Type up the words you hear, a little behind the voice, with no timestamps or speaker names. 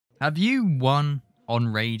Have you won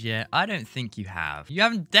on Raid yet? I don't think you have.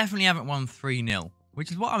 You definitely haven't won 3-0,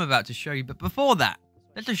 which is what I'm about to show you. But before that,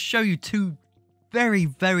 let's just show you two very,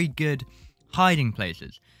 very good hiding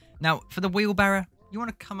places. Now, for the wheelbarrow, you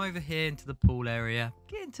want to come over here into the pool area,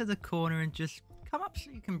 get into the corner and just come up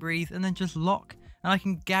so you can breathe, and then just lock. And I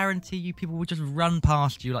can guarantee you people will just run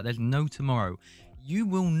past you like there's no tomorrow. You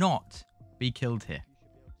will not be killed here.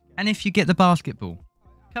 And if you get the basketball,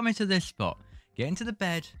 come into this spot, get into the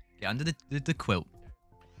bed, get under the quilt,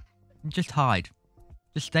 and just hide.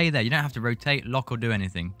 Just stay there. You don't have to rotate, lock, or do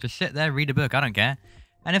anything. Just sit there, read a book. I don't care.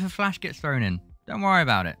 And if a flash gets thrown in, don't worry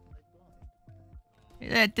about it.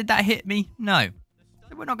 Did that hit me? No.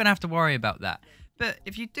 We're not going to have to worry about that. But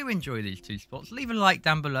if you do enjoy these two spots, leave a like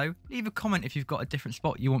down below. Leave a comment if you've got a different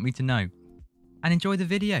spot you want me to know. And enjoy the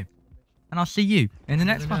video. And I'll see you in the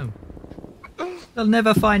next one. They'll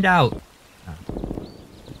never find out.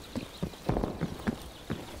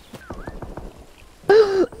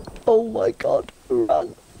 Oh my god,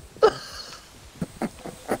 run.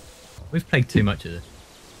 We've played too much of this.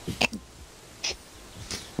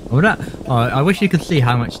 I wish you could see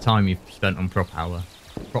how much time you've spent on prop hour.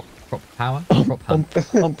 Prop power? Prop on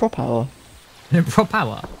prop hour. Prop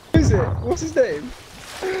power. Who's it? What's his name?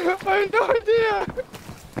 I have no idea.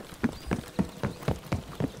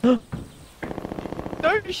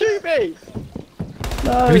 Don't shoot me.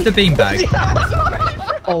 No. Who's the beanbag?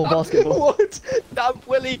 Oh, basketball. What? That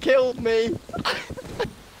Willie killed me.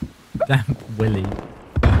 Damn Willie.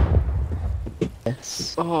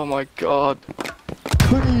 Yes. Oh my god.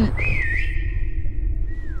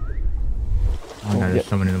 Oh no, there's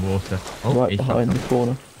someone in the water. Oh, Right behind the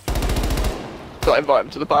corner. Did I invite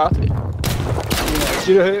him to the party? Yeah.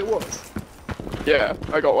 Do you know who it was? Yeah,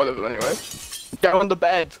 I got one of them anyway. Go on the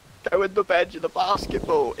bed. Go in the bed, you're the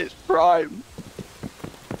basketball. It's prime.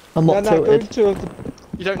 I'm not tilted.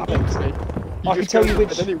 You don't need to be. I can tell you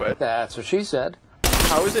which. Anyway. That's what she said.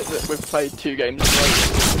 How is it that we've played 2 games in a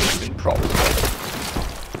row in props?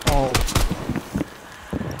 Oh.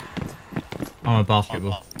 I'm a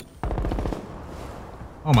basketball.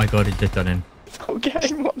 Oh my god, he's just done in.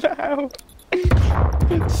 Okay, what the hell?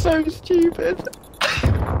 It's so stupid.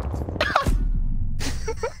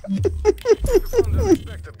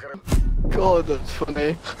 God, that's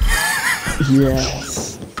funny.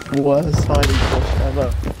 Yes. Worst hiding spot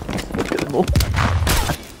ever. Look at them all.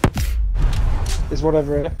 There's one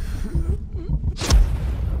over here.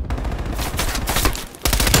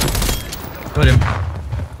 Got him.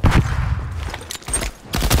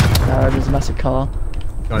 There's a massive car.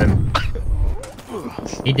 Got him.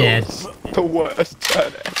 He dead. The worst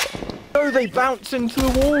turn ever. No, they bounce into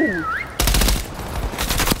the wall.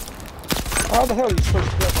 How the hell are you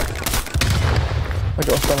supposed to get that? I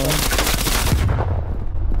got someone.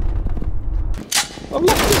 I'm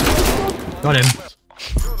lucky. Got him.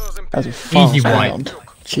 That was a Easy fast wipe. round.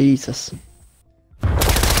 Jesus.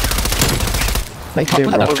 Makes me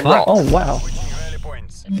What the rock. fuck? Oh wow.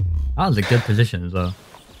 That was a good position as well.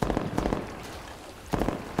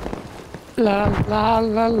 La la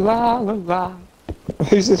la la la la.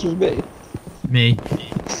 Who's this with me? Me.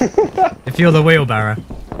 If you're the wheelbarrow.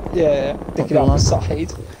 Yeah, pick it up the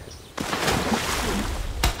side.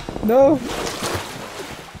 No.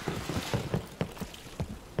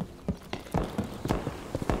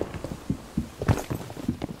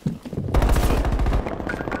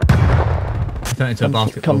 Turn into a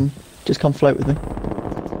basketball. Just come float with me.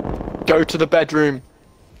 Go to the bedroom.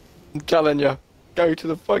 I'm telling you. Go to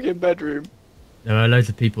the fucking bedroom. There are loads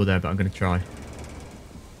of people there, but I'm going to try.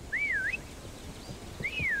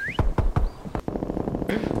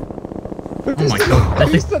 Oh my god.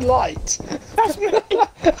 Who's the light? That's me.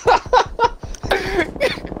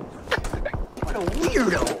 What a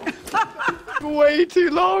weirdo. Way too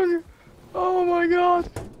long. Oh my god.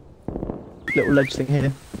 Little ledge thing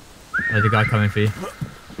here. There's a guy coming for you.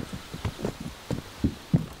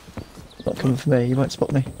 Not coming for me, you won't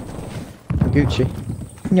spot me. Gucci.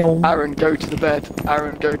 No. Aaron, go to the bed.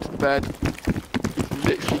 Aaron, go to the bed. You can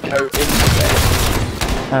literally go in the bed.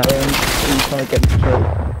 Aaron, you trying to get me killed.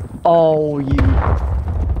 Oh, you.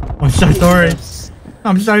 I'm so sorry.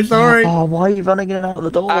 I'm so sorry. Oh, why are you running in and out of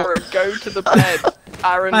the door? Aaron, go to the bed.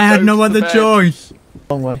 Aaron, I had go no to other the bed. choice.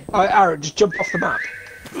 Wrong way. Alright, Aaron, just jump off the map.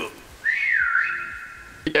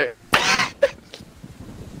 Yeah.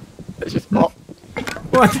 It's just not.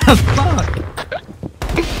 What the fuck?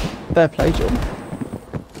 Fair play, John.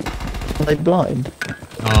 Are they blind?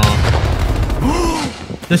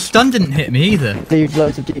 Oh. The stun didn't hit me either. Leave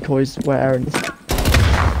loads of decoys where Aaron is.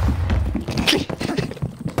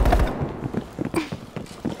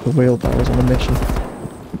 The wheelbarrow's on a mission.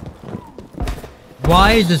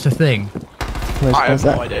 Why is this a thing? Where's, I where's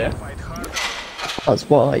have no that? idea. That's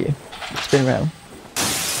what are you? Spin around.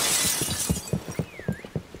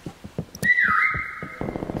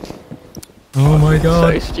 Oh my So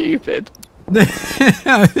god. stupid.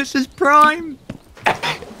 This is prime.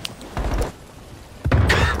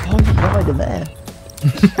 Oh, you died in there.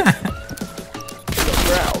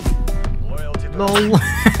 Ground. Lol.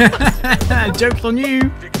 Joke's on you.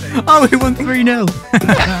 Oh, we won 3-0.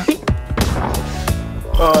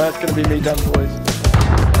 Oh, that's gonna be me done, boys.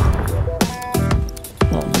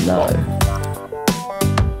 Oh no.